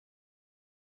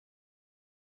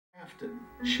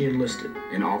She enlisted,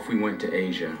 and off we went to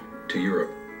Asia, to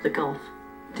Europe, the Gulf,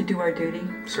 to do our duty,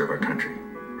 serve our country.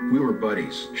 We were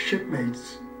buddies,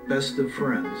 shipmates, best of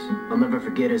friends. I'll never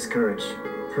forget his courage,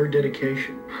 her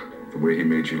dedication, the way he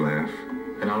made you laugh,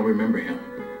 and I'll remember him.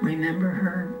 Remember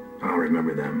her? I'll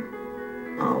remember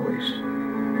them, always.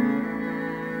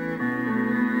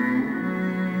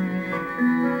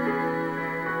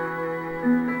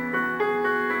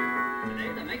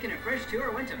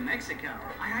 Tour went to Mexico.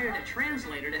 I hired a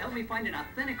translator to help me find an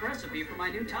authentic recipe for my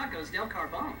new tacos del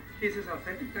carbon. He says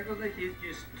authentic tacos like his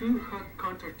use 2 hot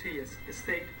corn tortillas,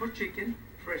 steak or chicken,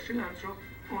 fresh cilantro,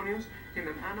 onions, and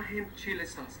an Anaheim chili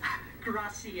sauce.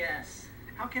 Gracias.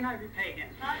 How can I repay him?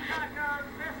 Tacos,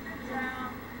 best in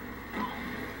town.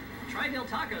 Try Del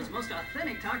Taco's most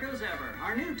authentic tacos ever.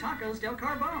 Our new Tacos del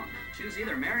Carbon. Choose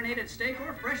either marinated steak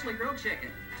or freshly grilled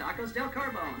chicken. Tacos del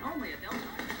Carbon, only at Del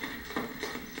Taco.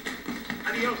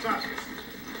 Adios, Oscar.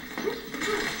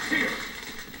 See you.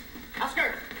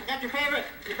 Oscar, I got your favorite,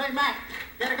 your Big Mac.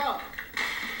 Gotta go.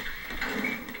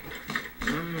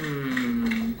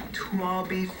 2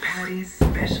 all-beef patties,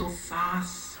 special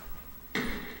sauce.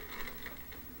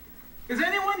 Is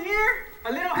anyone here?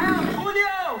 A little help,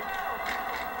 Julio!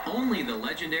 Only the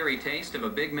legendary taste of a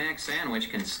Big Mac sandwich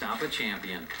can stop a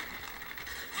champion.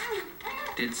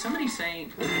 Did somebody say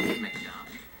McDonald's?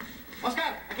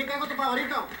 Oscar, aquí tengo tu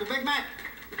favorito, tu Big Mac.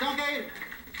 Tengo que ir.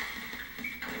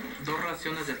 2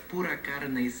 raciones de pura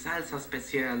carne y salsa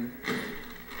especial.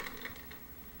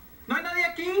 ¿No hay nadie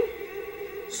aquí?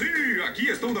 Sí, aquí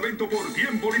está un evento por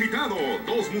tiempo limitado.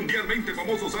 2 mundialmente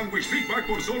famosos sándwich Big Mac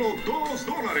por solo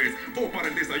 $2. O para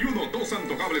el desayuno, 2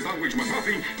 antojables sándwich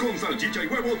McMuffin con salchicha y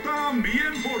huevo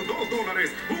también por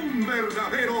 $2. Un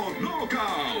verdadero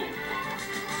knockout.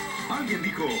 ¿Alguien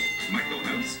dijo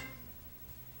McDonald's?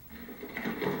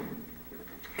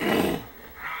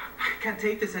 I can't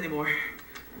take this anymore.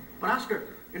 But Oscar,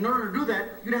 in order to do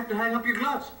that, you'd have to hang up your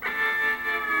gloves.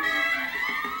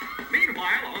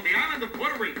 Meanwhile, on the island of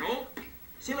Puerto Rico...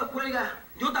 Si lo cuelga,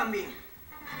 yo también.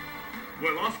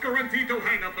 Will Oscar and Tito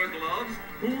hang up their gloves?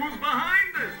 Who's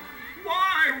behind this?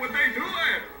 Why would they do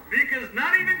it? Because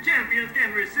not even champions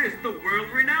can resist the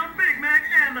world-renowned Big Mac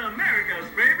and America's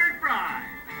favorite fry.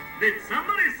 Did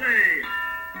somebody say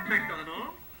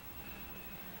McDonald's?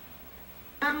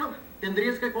 Carlos,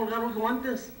 tendrías que colgar los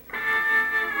guantes.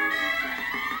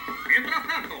 Mientras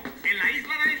tanto, en la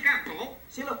isla del encanto...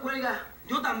 Si lo cuelga,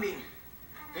 yo también.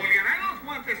 ¿Colgarán los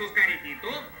guantes, Oscaritito?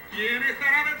 ¿Quién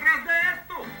estará detrás de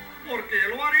esto? ¿Por qué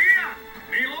lo haría?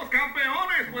 Ni los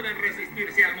campeones pueden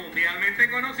resistirse al mundialmente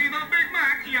conocido Big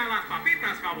Mac y a las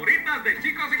papitas favoritas de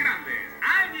chicos y grandes.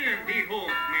 ¿Alguien dijo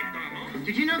McDonald's?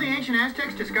 Did you know the ancient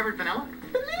Aztecs discovered vanilla?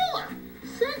 Vanilla!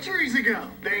 Centuries ago.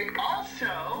 They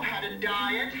also had a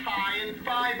diet high in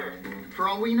fiber. For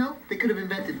all we know, they could have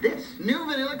invented this. New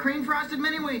vanilla cream frosted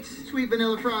mini wheats. Sweet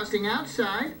vanilla frosting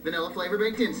outside, vanilla flavor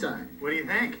baked inside. What do you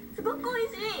think?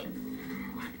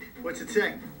 What's it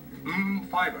say?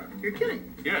 Fiber. You're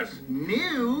kidding. Yes.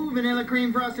 New vanilla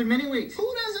cream frosted mini wheats.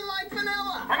 Who doesn't like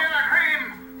vanilla? Vanilla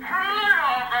cream!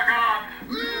 Hello, the god!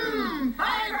 Mmm,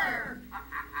 fiber!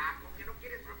 Porque no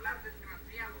quieres hablar,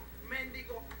 desgraciado.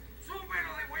 Mendigo,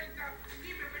 súbelo de vuelta.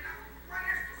 Dime, pelado, ¿cuál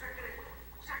es tu secreto?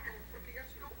 Sácalo, porque ya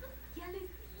se lo... Ya les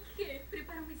dije,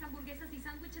 preparo mis hamburguesas y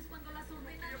sándwiches cuando las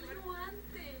ordenan y no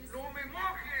antes. ¡No me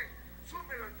mojes!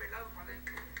 Súbelo al pelado para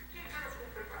adentro. ¿Quién ganas con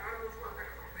prepararlos o hacer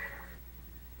ordenas?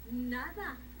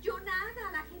 Nada, yo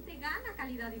nada. La gente gana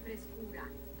calidad y frescura.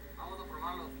 Vamos a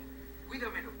probarlos.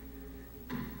 Cuídamelo.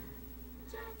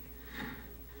 Jack.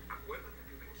 Acuérdate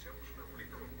que negociamos una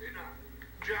bonita condena.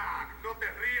 Jack, no te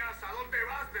rías. ¿A dónde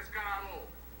vas, descarado?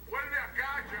 Vuelve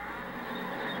acá, Jack.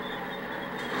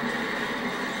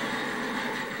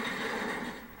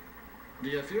 Do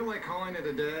you feel like calling it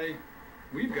a day?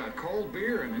 We've got cold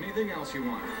beer and anything else you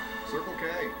want. Circle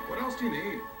K. What else do you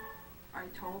need? I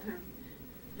told him,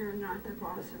 you're not the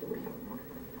boss of me.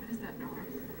 What is that noise?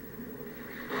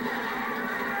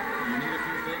 You need a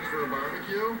few things for a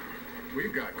barbecue?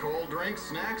 We've got cold drinks,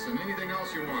 snacks, and anything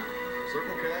else you want.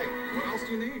 Circle K. What else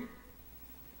do you need?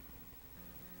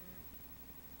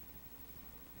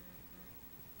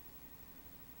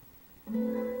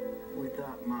 We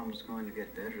thought Mom was going to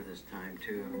get better this time,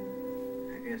 too.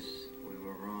 I guess we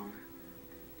were wrong.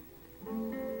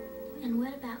 And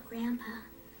what about Grandpa?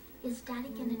 Is Daddy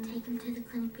gonna take him to the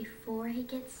clinic before he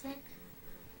gets sick?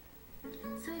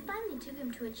 So we finally took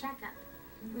him to a checkup.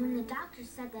 And when the doctor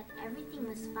said that everything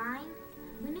was fine,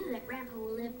 we knew that Grandpa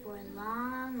will live for a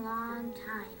long, long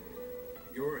time.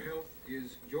 Your health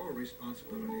is your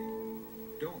responsibility.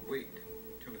 Don't wait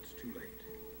till it's too late.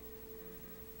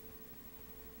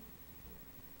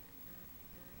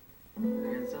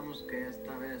 Pensábamos que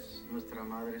esta vez nuestra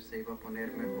madre se iba a poner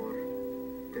mejor,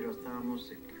 pero estábamos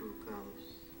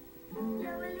equivocados. Y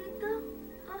abuelito,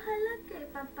 ojalá que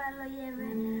papá lo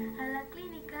lleve a la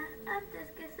clínica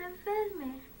antes que se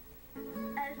enferme.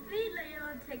 Al fin lo llevo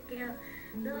a un chequeo.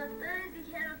 Los doctores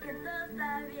dijeron que todo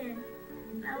estaba bien.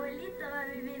 Abuelito va a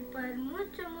vivir por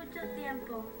mucho, mucho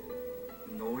tiempo.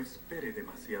 No espere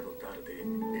demasiado tarde.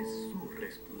 Es su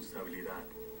responsabilidad.